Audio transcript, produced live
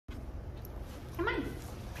Come on.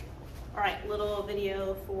 All right, little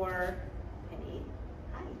video for Penny.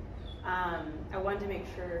 Hi. I wanted to make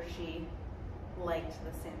sure she liked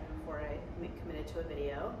the salmon before I committed to a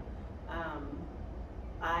video.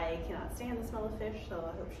 I cannot stand the smell of fish, so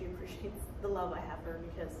I hope she appreciates the love I have for her,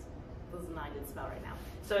 because this is not a good smell right now.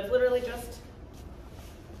 So it's literally just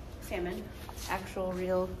salmon, actual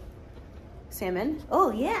real salmon. Oh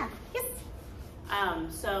yeah, yes.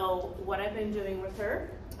 So what I've been doing with her,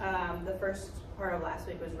 the first part of last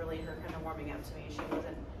week was really her kind of warming up to me. She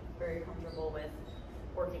wasn't very comfortable with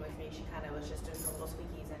working with me. She kind of was just doing her little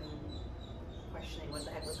squeakies and questioning what the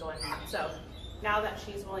heck was going on. So now that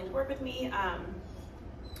she's willing to work with me,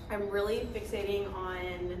 I'm really fixating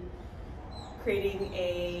on creating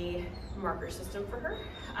a marker system for her.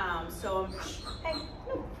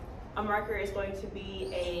 A marker is going to be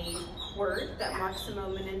a word that marks a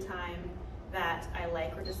moment in time that I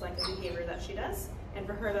like or dislike a behavior that she does. And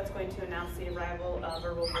for her, that's going to announce the arrival of a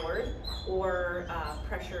reward or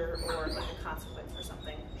pressure or like a consequence for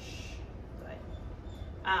something. Shh, good.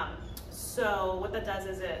 So what that does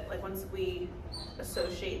is like once we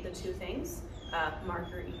associate the two things,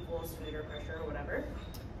 marker equals food or pressure or whatever,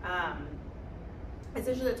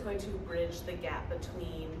 essentially it's going to bridge the gap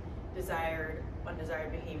between desired,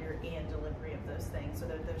 undesired behavior and delivery of those things, so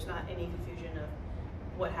that there's not any confusion of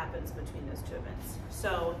what happens between those two events.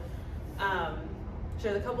 So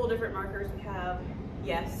there's a couple of different markers. We have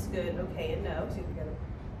yes, good, okay, and no. See if we got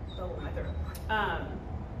a bubble in my throat.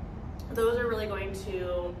 Those are really going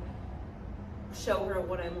to show her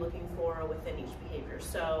what I'm looking for within each behavior.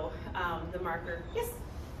 So the marker, yes,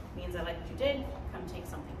 means I like what you did, come take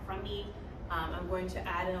something from me. I'm going to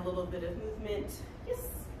add in a little bit of movement, yes,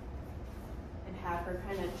 and have her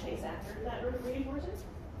kind of chase after that reinforcement,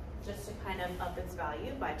 just to kind of up its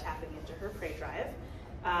value by tapping into her prey drive.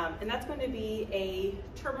 And that's going to be a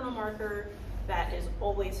terminal marker that is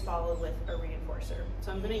always followed with a reinforcer.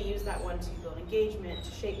 So I'm going to use that one to build engagement,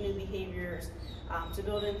 to shape new behaviors, to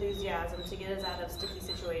build enthusiasm, to get us out of sticky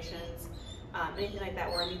situations, anything like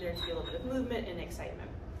that where I need there to be a little bit of movement and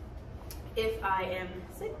excitement. If I am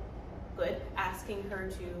sick, good, asking her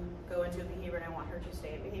to go into a behavior and I want her to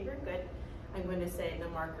stay in behavior, good, I'm going to say the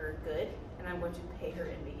marker good, and I'm going to pay her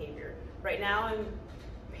in behavior. Right now I'm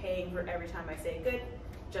paying for every time I say good,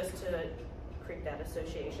 just to create that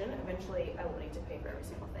association. Eventually I will need to pay for every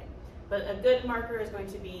single thing. But a good marker is going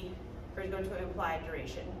to be, or is going to imply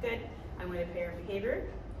duration. Good, I'm going to pay her behavior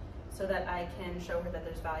so that I can show her that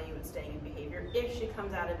there's value in staying in behavior. If she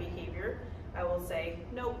comes out of behavior, I will say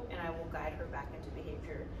nope, and I will guide her back into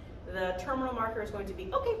behavior. The terminal marker is going to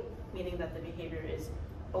be okay, meaning that the behavior is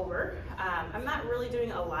over. I'm not really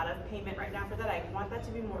doing a lot of payment right now for that. I want that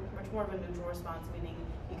to be much more of a neutral response, meaning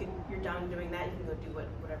you're done doing that, you can go do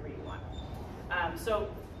whatever you want. So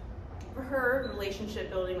for her, relationship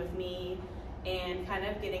building with me and kind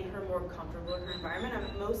of getting her more comfortable in her environment,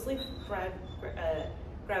 I'm mostly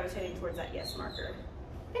gravitating towards that yes marker.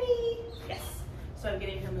 Penny, yes. So I'm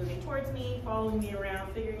getting her moving towards me, following me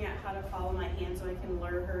around, figuring out how to follow my hand so I can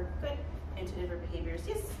lure her good into different behaviors.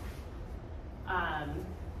 Yes.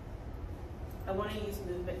 I want to use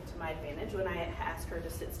movement to my advantage. When I ask her to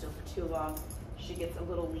sit still for too long, she gets a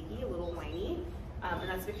little leaky, a little whiny, and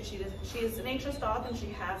that's because she's an anxious dog and she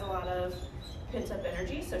has a lot of pent-up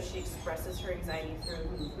energy, so she expresses her anxiety through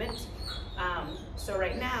movement. So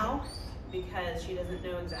right now, because she doesn't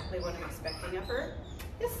know exactly what I'm expecting of her,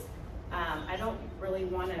 yes, I don't really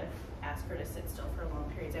want to ask her to sit still for long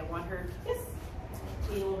periods. I want her, yes,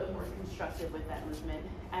 to be a little bit more constructive with that movement.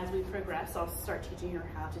 As we progress, I'll start teaching her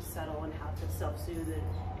how to settle and how to self-soothe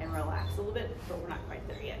and relax a little bit, but we're not quite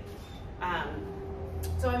there yet.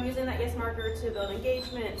 So I'm using that yes marker to build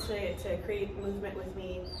engagement, to create movement with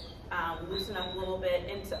me, loosen up a little bit,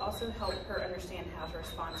 and to also help her understand how to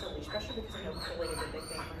respond to leash pressure, because I know pulling is a big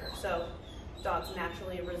thing for her. So dogs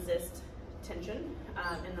naturally resist tension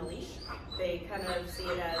in the leash. They kind of see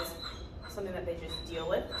it as something that they just deal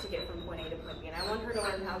with to get from point A to point B. And I want her to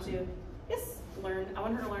learn how to, I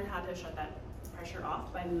want her to learn how to shut that pressure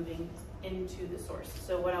off by moving into the source.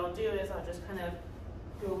 So what I'll do is I'll just kind of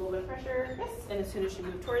do a little bit of pressure, yes, and as soon as she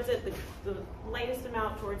moves towards it, the lightest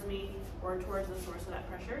amount towards me or towards the source of that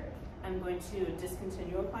pressure, I'm going to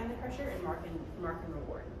discontinue applying the pressure and mark and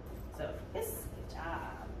reward. So yes, good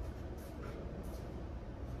job.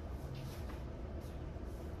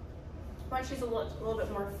 Once she's a little bit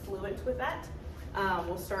more fluent with that,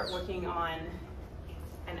 we'll start working on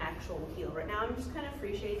an actual heel. Right now I'm just kind of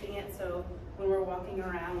free shaping it, so when we're walking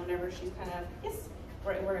around, whenever she's kind of, yes,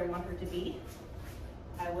 right where I want her to be,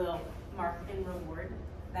 I will mark and reward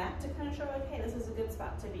that to kind of show, okay, this is a good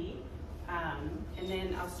spot to be. And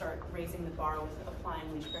then I'll start raising the bar with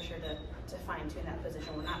applying leash pressure to fine tune that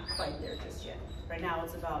position. We're not quite there just yet. Right now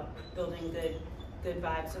it's about building good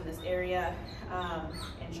vibes in this area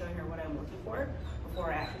and showing her what I'm looking for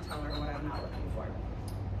before I actually tell her what I'm not looking for.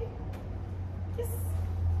 Yes.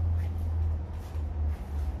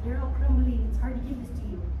 You're all crumbly. It's hard to give this to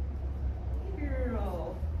you.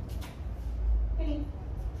 Girl. Penny,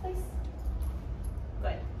 place.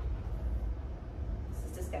 Good. This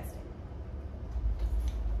is disgusting.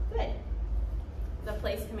 Good. The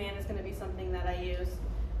place command is going to be something that I use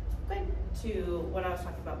to what I was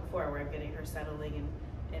talking about before, where I'm getting her settling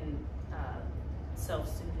and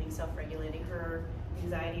self-soothing, self-regulating her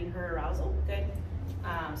anxiety and her arousal. Good.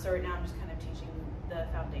 So right now I'm just kind of teaching the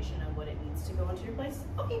foundation of what it means to go into your place.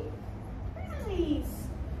 Okay. Nice.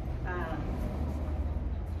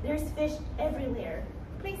 There's fish everywhere.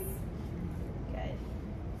 Please. Good.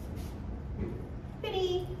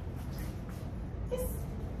 Penny. Yes.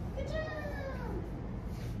 Good job.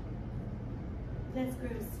 That's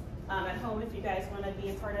gross. At home, if you guys want to be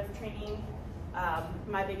a part of training,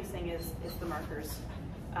 my biggest thing is the markers,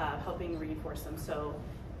 helping reinforce them. So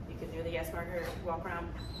you can do the yes marker, walk around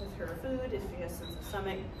with her food if she has sense of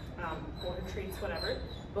stomach, or her treats, whatever.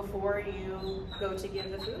 Before you go to give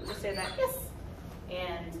the food, just say that yes,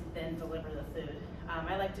 and then deliver the food.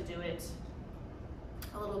 I like to do it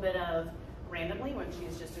a little bit of randomly when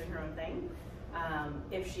she's just doing her own thing.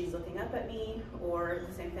 If she's looking up at me, or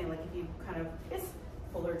the same thing, like if you kind of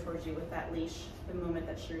pull her towards you with that leash, the moment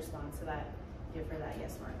that she responds to that, give her that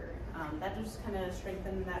yes marker. That just kind of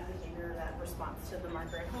strengthens that behavior, that response to the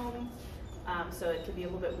marker at home. So it can be a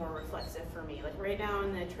little bit more reflexive for me. Like right now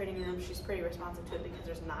in the training room, she's pretty responsive to it because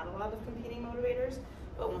there's not a lot of competing motivators.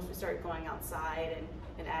 But once we start going outside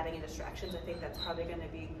and adding in distractions, I think that's probably going to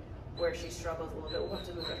be where she struggles a little bit. We'll have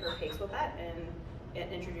to move at her pace with that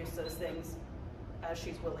and introduce those things as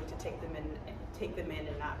she's willing to take them in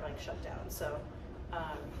and not like shut down. So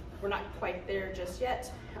we're not quite there just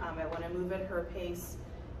yet. I want to move at her pace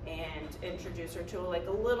and introduce her to like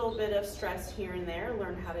a little bit of stress here and there,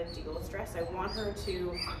 learn how to deal with stress. I want her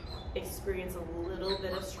to experience a little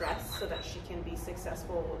bit of stress so that she can be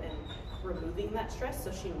successful in removing that stress,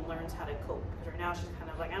 so she learns how to cope. Because right now she's kind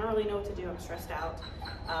of like, I don't really know what to do, I'm stressed out.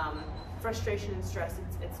 Frustration and stress,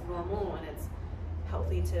 it's normal and it's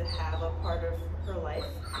healthy to have a part of her life,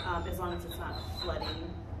 as long as it's not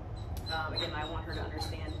flooding. Again, I want her to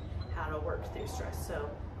understand how to work through stress. So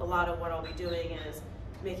a lot of what I'll be doing is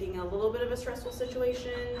making a little bit of a stressful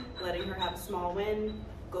situation, letting her have a small win,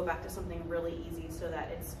 go back to something really easy so that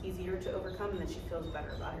it's easier to overcome and then she feels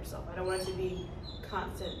better about herself. I don't want it to be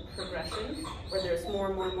constant progression where there's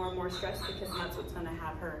more stress, because that's what's going to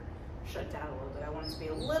have her shut down a little bit. I want it to be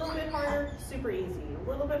a little bit harder, super easy, a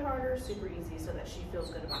little bit harder, super easy, so that she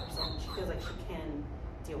feels good about herself and she feels like she can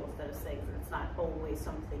deal with those things and it's not always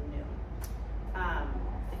something new.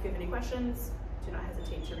 If you have any questions, do not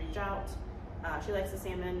hesitate to reach out. She likes the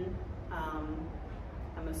salmon.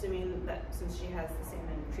 I'm assuming that since she has the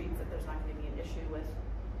salmon treats that there's not going to be an issue with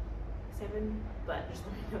salmon, but just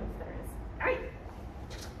let me know if there is. All right,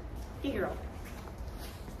 good girl.